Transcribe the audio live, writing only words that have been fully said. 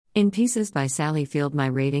In Pieces by Sally Field. My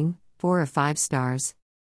rating, 4 of 5 stars.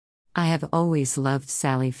 I have always loved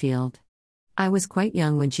Sally Field. I was quite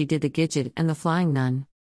young when she did The Gidget and The Flying Nun.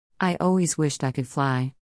 I always wished I could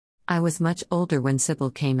fly. I was much older when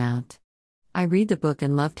Sybil came out. I read the book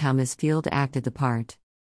and loved how Miss Field acted the part.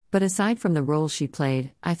 But aside from the role she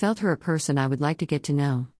played, I felt her a person I would like to get to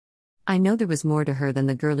know. I know there was more to her than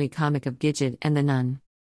the girly comic of Gidget and the Nun.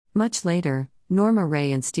 Much later, Norma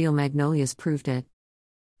Ray and Steel Magnolias proved it.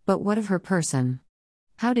 But what of her person?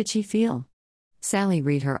 How did she feel? Sally,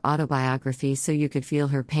 read her autobiography so you could feel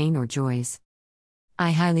her pain or joys.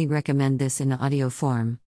 I highly recommend this in audio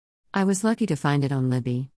form. I was lucky to find it on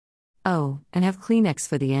Libby. Oh, and have Kleenex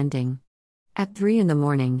for the ending. At 3 in the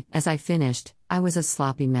morning, as I finished, I was a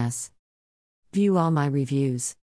sloppy mess. View all my reviews.